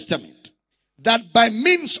New Testament, that by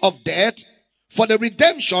means of death, for the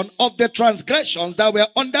redemption of the transgressions that were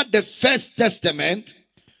under the first testament,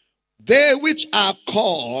 they which are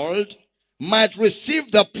called might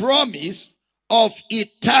receive the promise of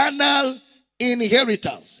eternal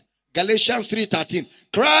inheritance. Galatians 3:13.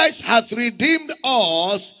 Christ hath redeemed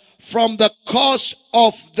us from the curse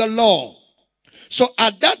of the law. So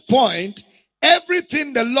at that point,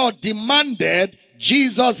 everything the law demanded,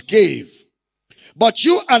 Jesus gave. But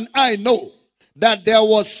you and I know that there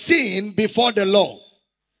was sin before the law.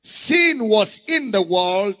 Sin was in the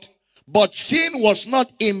world, but sin was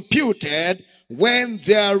not imputed when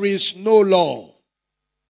there is no law.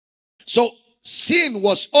 So sin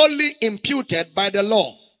was only imputed by the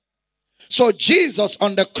law. So Jesus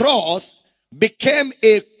on the cross became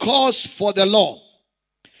a cause for the law.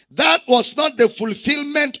 That was not the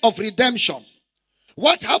fulfillment of redemption.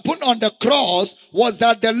 What happened on the cross was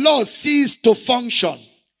that the law ceased to function.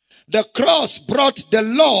 The cross brought the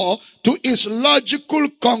law to its logical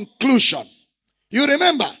conclusion. You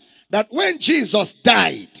remember that when Jesus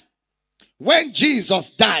died,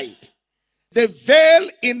 the veil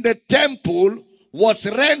in the temple was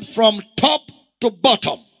rent from top to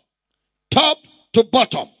bottom. Top to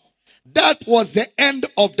bottom. That was the end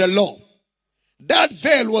of the law. That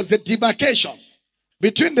veil was the demarcation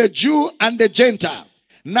between the Jew and the Gentile.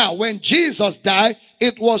 Now, when Jesus died,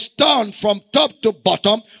 it was torn from top to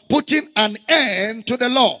bottom, putting an end to the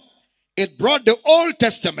law. It brought the Old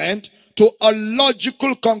Testament to a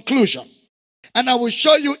logical conclusion. And I will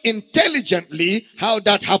show you intelligently how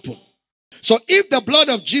that happened. So if the blood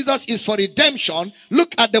of Jesus is for redemption,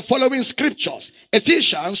 look at the following scriptures.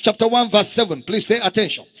 Ephesians chapter 1 verse 7. Please pay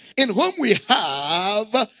attention. In whom we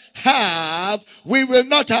we will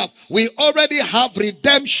not have. We already have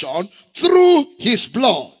redemption through his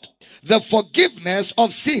blood. The forgiveness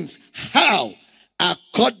of sins. How?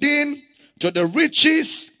 According to the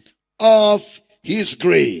riches of his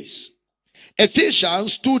grace.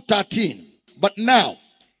 Ephesians 2:13. But now,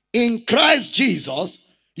 in Christ Jesus,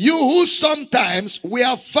 you who sometimes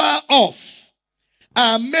were far off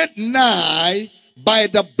are made nigh by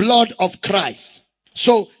the blood of Christ.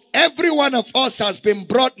 So every one of us has been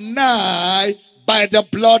brought nigh by the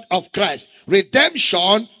blood of Christ.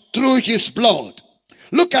 Redemption through his blood.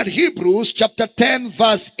 Look at Hebrews chapter 10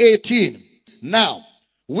 verse 18. Now,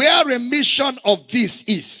 where remission of this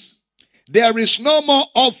is, there is no more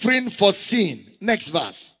offering for sin. Next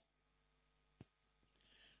verse.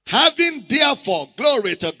 Having therefore,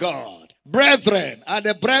 glory to God, brethren, and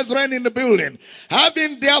the brethren in the building,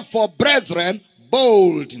 having therefore, brethren,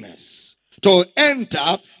 boldness to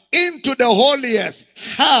enter into the holiest.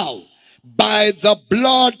 How? By the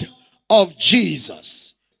blood of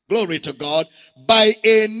Jesus. Glory to God. By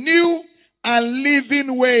a new and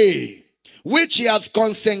living way, which he hath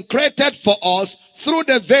consecrated for us through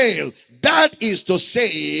the veil, that is to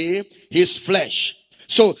say, his flesh.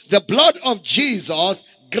 So the blood of Jesus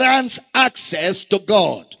grants access to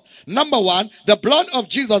God. Number one, the blood of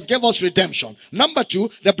Jesus gave us redemption. Number two,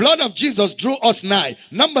 the blood of Jesus drew us nigh.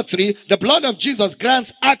 Number three, the blood of Jesus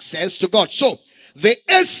grants access to God. So, the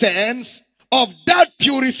essence of that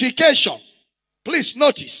purification, please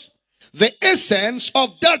notice, the essence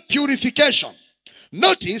of that purification.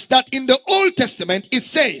 Notice that in the Old Testament it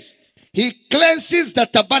says, he cleanses the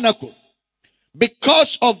tabernacle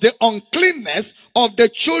because of the uncleanness of the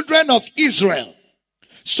children of Israel.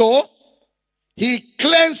 So, he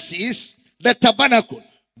cleanses the tabernacle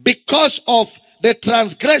because of the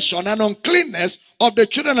transgression and uncleanness of the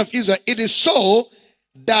children of Israel. It is so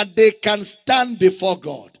that they can stand before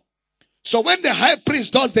God. So when the high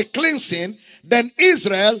priest does the cleansing, then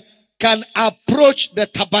Israel can approach the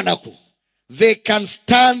tabernacle. They can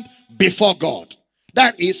stand before God.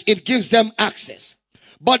 That is, it gives them access.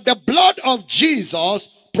 But the blood of Jesus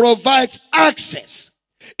provides access.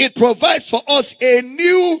 It provides for us a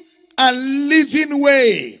new and living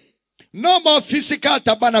way. No more physical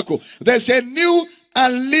tabernacle. There's a new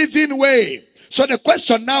and living way. So the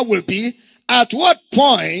question now will be, at what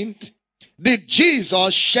point did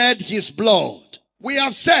Jesus shed his blood? We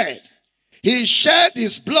have said, he shed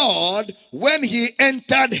his blood when he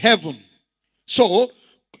entered heaven. So,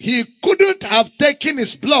 he couldn't have taken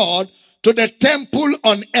his blood to the temple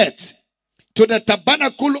on earth, to the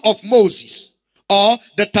tabernacle of Moses, or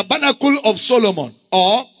the tabernacle of Solomon,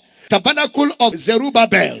 or tabernacle of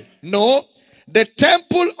Zerubbabel. No, the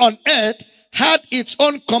temple on earth had its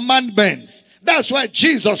own commandments. That's why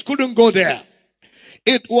Jesus couldn't go there.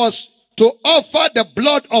 It was to offer the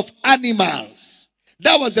blood of animals.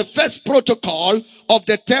 That was the first protocol of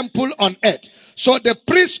the temple on earth. So the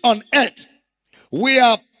priests on earth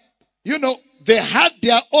were, they had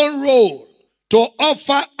their own role to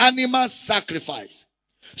offer animal sacrifice.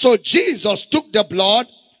 So Jesus took the blood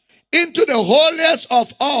into the holiest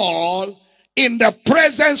of all in the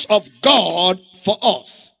presence of God for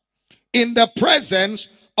us. In the presence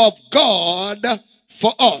of God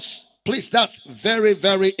for us. Please, that's very,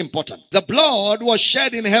 very important. The blood was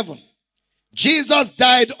shed in heaven. Jesus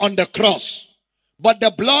died on the cross, but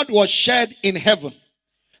the blood was shed in heaven.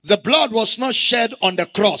 The blood was not shed on the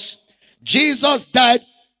cross. Jesus died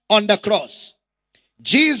on the cross.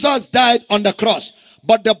 Jesus died on the cross.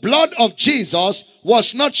 But the blood of Jesus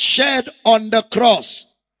was not shed on the cross.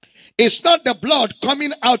 It's not the blood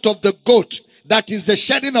coming out of the goat that is the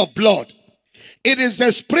shedding of blood. It is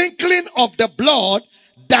the sprinkling of the blood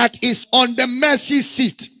that is on the mercy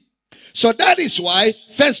seat. So that is why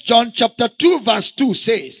 1 John chapter 2 verse 2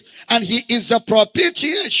 says, and he is a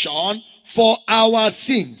propitiation for our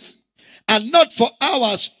sins, and not for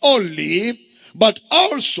ours only, but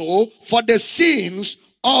also for the sins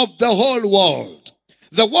of the whole world.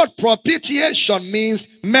 The word propitiation means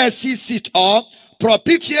mercy seat, or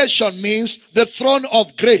propitiation means the throne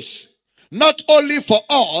of grace. Not only for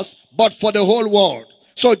us, but for the whole world.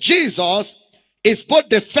 So Jesus is both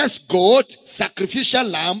the first goat, sacrificial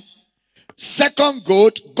lamb, second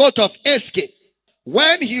goat, goat of escape.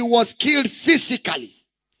 When he was killed physically,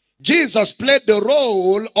 Jesus played the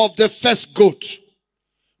role of the first goat.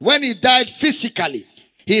 When he died physically,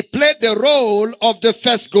 he played the role of the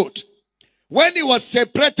first goat. When he was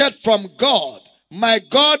separated from God, my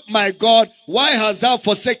God, why hast thou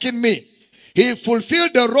forsaken me? He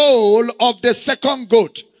fulfilled the role of the second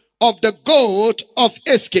goat, of the goat of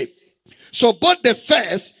escape. So both the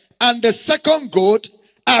first and the second goat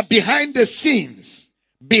are behind the scenes,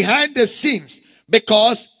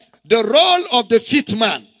 because the role of the fifth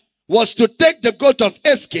man was to take the goat of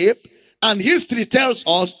escape, and history tells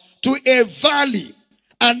us, to a valley,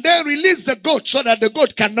 and then release the goat so that the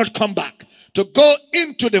goat cannot come back, to go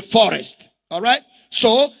into the forest. All right?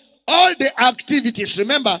 So all the activities,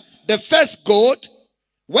 remember, the first goat,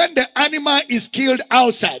 when the animal is killed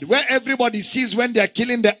outside, where everybody sees when they are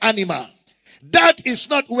killing the animal, that is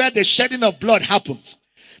not where the shedding of blood happens.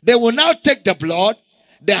 They will now take the blood.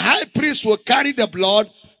 The high priest will carry the blood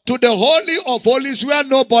to the Holy of Holies where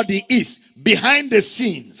nobody is, behind the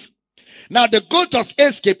scenes. Now the goat of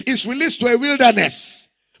escape is released to a wilderness,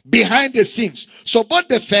 behind the scenes. So both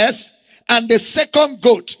the first and the second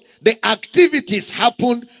goat, the activities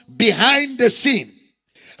happened behind the scene.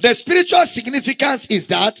 The spiritual significance is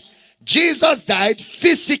that Jesus died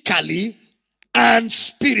physically and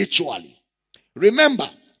spiritually. Remember,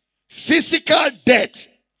 physical death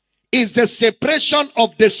is the separation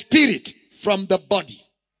of the spirit from the body.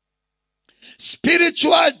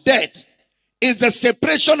 Spiritual death is the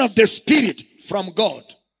separation of the spirit from God.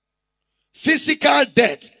 Physical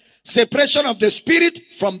death, separation of the spirit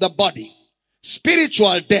from the body.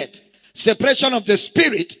 Spiritual death, separation of the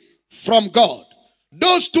spirit from God.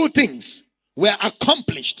 Those two things were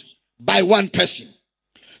accomplished by one person.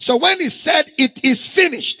 So when he said it is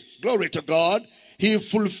finished, glory to God, he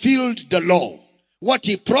fulfilled the law. What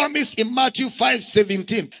he promised in Matthew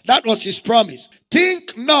 5:17, that was his promise.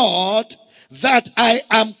 Think not that I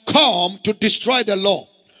am come to destroy the law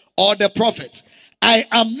or the prophets. I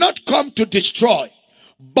am not come to destroy,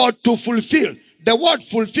 but to fulfill. The word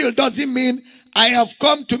fulfill doesn't mean I have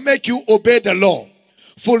come to make you obey the law.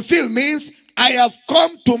 Fulfill means I have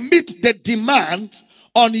come to meet the demand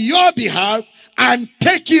on your behalf and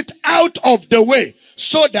take it out of the way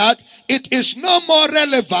so that it is no more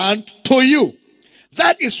relevant to you.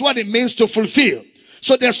 That is what it means to fulfill.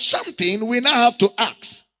 So there's something we now have to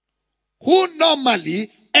ask. Who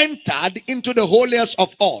normally entered into the holiest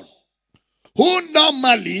of all? Who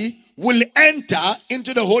normally will enter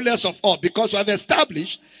into the holiest of all? Because we have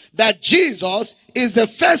established that Jesus is the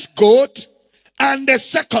first goat and the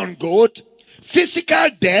second goat, physical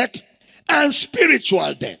death and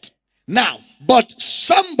spiritual death. Now, but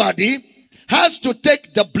somebody has to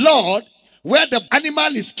take the blood where the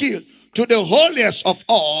animal is killed to the holiest of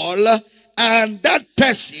all, and that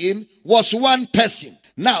person was one person.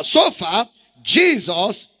 Now, so far,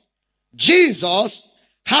 Jesus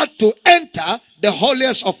had to enter the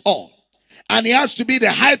holiest of all, and he has to be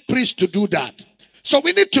the high priest to do that. So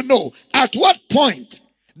we need to know, at what point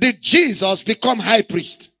did Jesus become high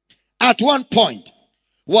priest? At one point.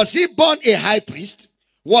 Was he born a high priest?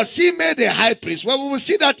 Was he made a high priest? Well, we will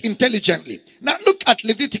see that intelligently. Now look at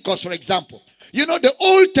Leviticus, for example. You know, the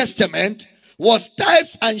Old Testament was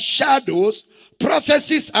types and shadows,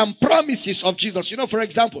 prophecies and promises of Jesus. You know, for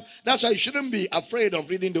example, that's why you shouldn't be afraid of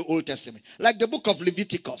reading the Old Testament. Like the book of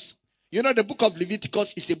Leviticus. You know, the book of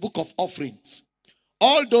Leviticus is a book of offerings.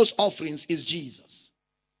 All those offerings is Jesus.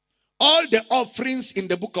 All the offerings in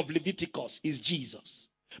the book of Leviticus is Jesus.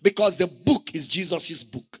 Because the book is Jesus'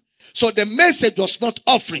 book. So the message was not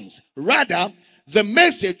offerings. Rather, the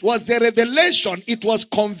message was the revelation it was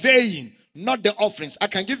conveying, not the offerings. I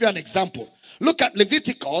can give you an example. Look at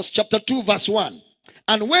Leviticus chapter 2 verse 1.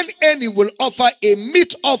 And when any will offer a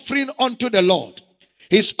meat offering unto the Lord,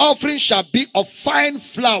 his offering shall be of fine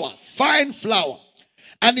flour,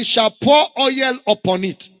 and he shall pour oil upon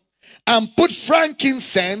it, and put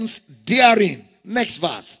frankincense therein. Next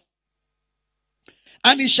verse.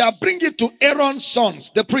 And he shall bring it to Aaron's sons,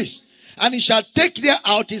 the priest, and he shall take there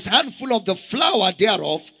out his handful of the flour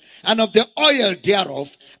thereof, and of the oil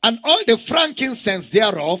thereof, and all the frankincense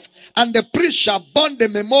thereof, and the priest shall burn the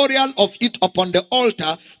memorial of it upon the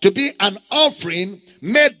altar to be an offering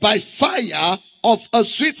made by fire of a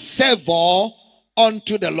sweet savor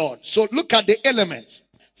unto the Lord. So look at the elements: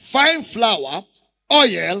 fine flour,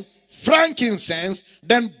 oil, frankincense,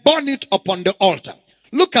 then burn it upon the altar.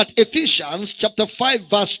 Look at Ephesians chapter 5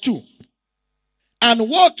 verse 2. And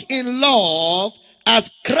walk in love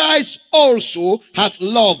as Christ also hath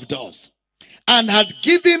loved us, and hath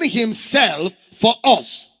given himself for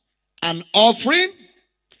us, an offering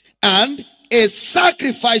and a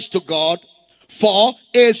sacrifice to God for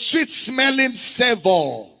a sweet smelling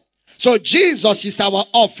savor. So Jesus is our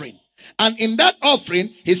offering. And in that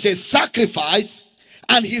offering, he says sacrifice,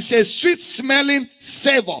 and he says sweet smelling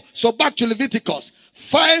savor. So back to Leviticus.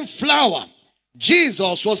 Fine flour.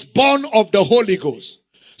 Jesus was born of the Holy Ghost.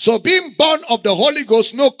 So being born of the Holy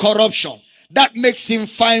Ghost, no corruption. That makes him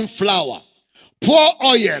fine flour. Pour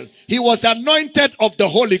oil. He was anointed of the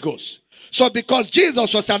Holy Ghost. So because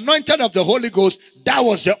Jesus was anointed of the Holy Ghost, that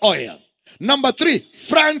was the oil. Number 3,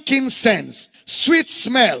 frankincense. Sweet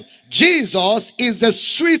smell. Jesus is the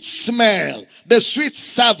sweet smell, the sweet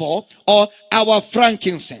savor, or our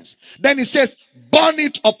frankincense. Then he says, burn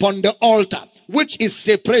it upon the altar, which is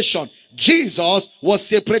separation. Jesus was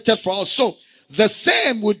separated for us. So the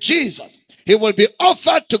same with Jesus. He will be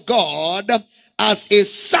offered to God as a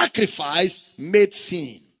sacrifice made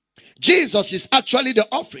sin. Jesus is actually the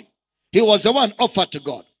offering. He was the one offered to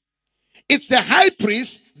God. It's the high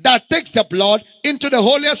priest that takes the blood into the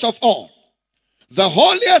holiest of all. The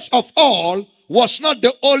holiest of all was not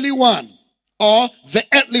the only one or the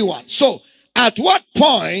earthly one. So at what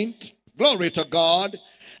point, glory to God,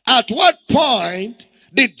 at what point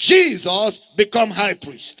did Jesus become high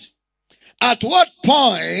priest? At what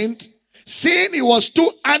point, seeing he was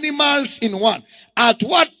 2 animals in one, at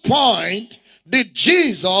what point did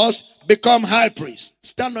Jesus become high priest?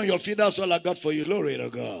 Stand on your feet, that's all I got for you, glory to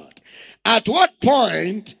God. At what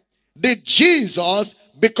point did Jesus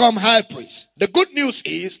become high priest? The good news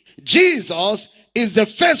is, Jesus is the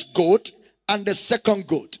first goat and the second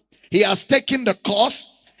goat. He has taken the cost,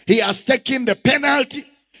 he has taken the penalty,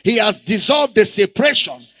 he has dissolved the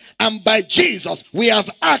separation. And by Jesus, we have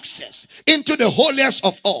access into the holiest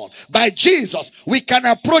of all. By Jesus, we can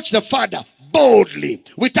approach the Father boldly,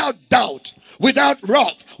 without doubt, without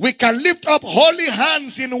wrath. We can lift up holy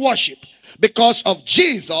hands in worship. Because of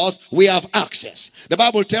Jesus, we have access. The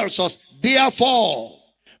Bible tells us, therefore,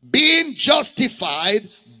 being justified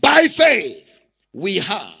by faith, we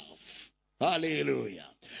have. Hallelujah.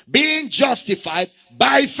 Being justified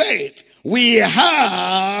by faith, we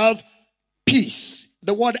have peace.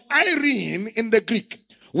 The word Irene in the Greek.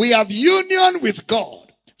 We have union with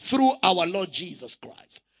God through our Lord Jesus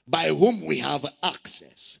Christ, by whom we have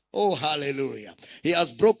access. Oh, hallelujah. He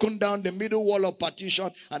has broken down the middle wall of partition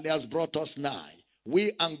and he has brought us nigh.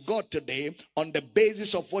 We and God today, on the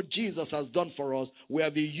basis of what Jesus has done for us, we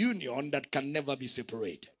have a union that can never be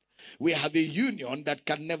separated. We have a union that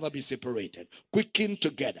can never be separated. Quickened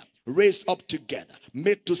together, raised up together,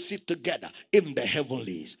 made to sit together in the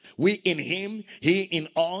heavenlies. We in him, he in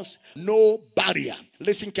us, no barrier.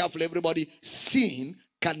 Listen carefully, everybody. Sin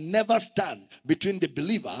can never stand between the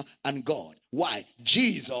believer and God. Why?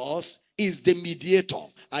 Jesus is the mediator.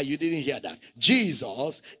 You didn't hear that.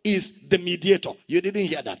 Jesus is the mediator. You didn't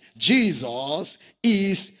hear that. Jesus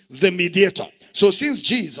is the mediator. So since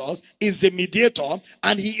Jesus is the mediator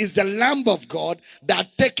and he is the Lamb of God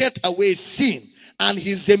that taketh away sin, and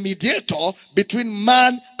he's the mediator between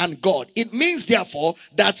man and God, it means therefore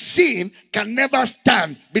that sin can never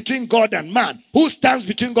stand between God and man. Who stands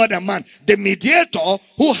between God and man? The mediator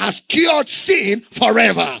who has cured sin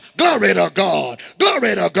forever. Glory to God.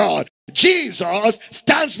 Glory to God. Jesus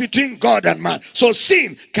stands between God and man. So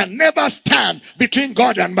sin can never stand between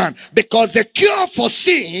God and man, because the cure for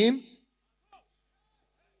sin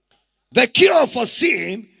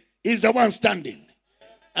is the one standing.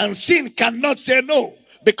 And sin cannot say no,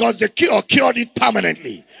 because the cure cured it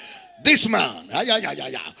permanently. This man,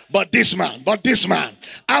 but this man,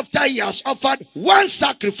 after he has offered one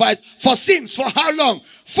sacrifice for sins, for how long?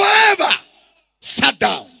 Forever. Sat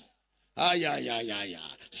down.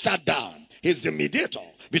 Sat down. He's the mediator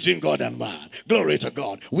between God and man. Glory to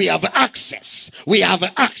God. We have access. We have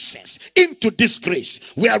access into this grace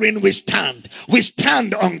wherein we stand. We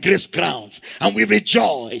stand on grace grounds and we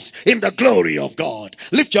rejoice in the glory of God.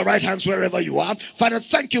 Lift your right hands wherever you are. Father,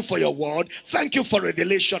 thank you for your word. Thank you for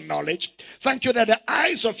revelation knowledge. Thank you that the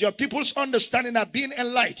eyes of your people's understanding are being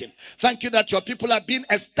enlightened. Thank you that your people are being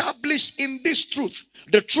established in this truth,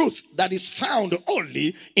 the truth that is found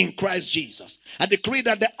only in Christ Jesus. I decree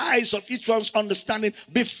that the eyes of each one's understanding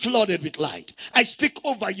be flooded with light. I speak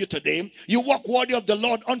over you today. You walk worthy of the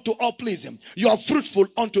Lord unto all pleasing. You are fruitful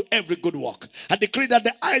unto every good work. I decree that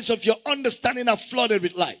the eyes of your understanding are flooded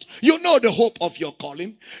with light. You know the hope of your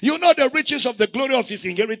calling. You know the riches of the glory of his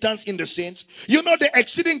inheritance in the saints. You know the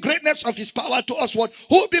exceeding greatness of his power to us what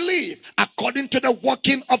who believe, according to the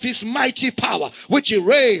working of his mighty power, which he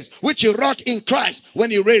raised, which he wrought in Christ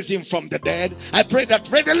when he raised him from the dead. I pray that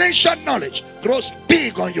revelation knowledge grows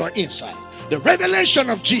big on your inside. The revelation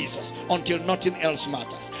of Jesus until nothing else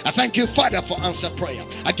matters. I thank you, Father, for answered prayer.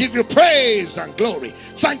 I give you praise and glory.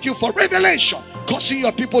 Thank you for revelation, causing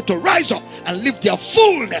your people to rise up and live their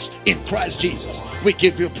fullness in Christ Jesus. We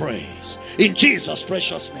give you praise in Jesus'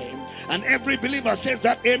 precious name. And every believer says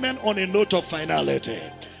that amen on a note of finality.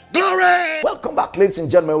 Glory! Welcome back, ladies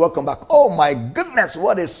and gentlemen. Welcome back. Oh my goodness,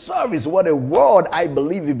 what a service, what a word. I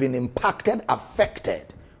believe you've been impacted,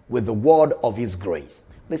 affected with the word of his grace.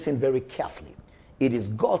 Listen very carefully. It is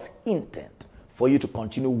God's intent for you to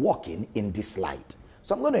continue walking in this light.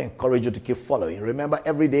 So I'm going to encourage you to keep following. Remember,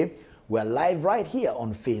 every day we're live right here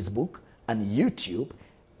on Facebook and YouTube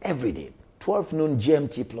every day. 12 noon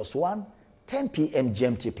GMT +1, 10 p.m.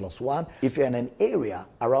 GMT +1. If you're in an area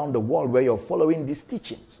around the world where you're following these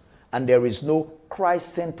teachings and there is no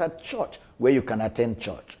Christ-centered church where you can attend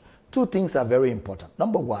church, two things are very important.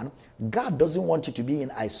 Number one, God doesn't want you to be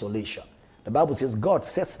in isolation. The Bible says God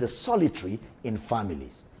sets the solitary in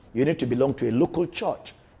families. You need to belong to a local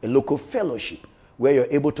church, a local fellowship, where you're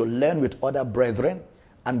able to learn with other brethren,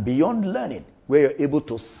 and beyond learning, where you're able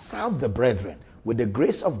to serve the brethren with the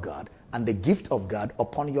grace of God and the gift of God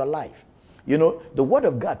upon your life. You know, the Word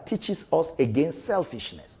of God teaches us against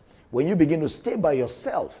selfishness. When you begin to stay by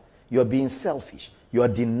yourself, you're being selfish. You are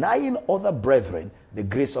denying other brethren the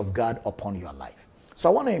grace of God upon your life. So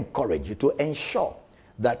I want to encourage you to ensure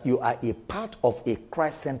that you are a part of a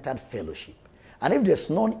Christ-centered fellowship. And if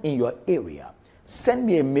there's none in your area, send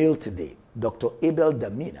me a mail today, Dr. Abel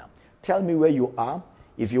Damina. Tell me where you are.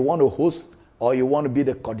 If you want to host or you want to be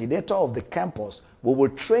the coordinator of the campus, we will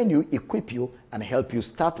train you, equip you, and help you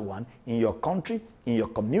start one in your country, in your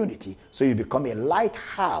community, so you become a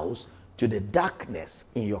lighthouse to the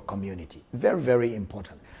darkness in your community. Very, very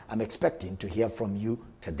important. I'm expecting to hear from you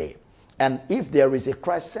today. And if there is a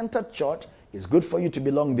Christ-centered church, it's good for you to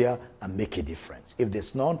belong there and make a difference. If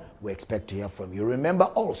there's none, we expect to hear from you. Remember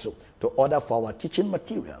also to order for our teaching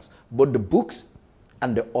materials, both the books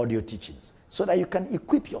and the audio teachings, so that you can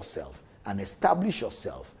equip yourself and establish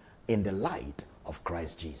yourself in the light of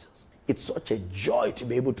Christ Jesus. It's such a joy to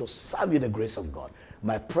be able to serve you the grace of God.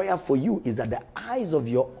 My prayer for you is that the eyes of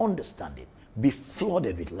your understanding be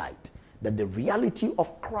flooded with light, that the reality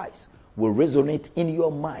of Christ will resonate in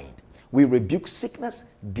your mind. We rebuke sickness,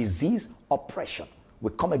 disease, oppression.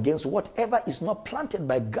 We come against whatever is not planted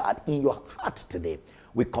by God in your heart today.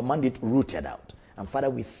 We command it rooted out. And Father,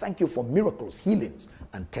 we thank you for miracles, healings,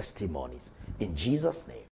 and testimonies. In Jesus'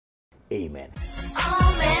 name, amen.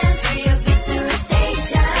 Amen to your victory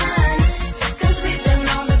station.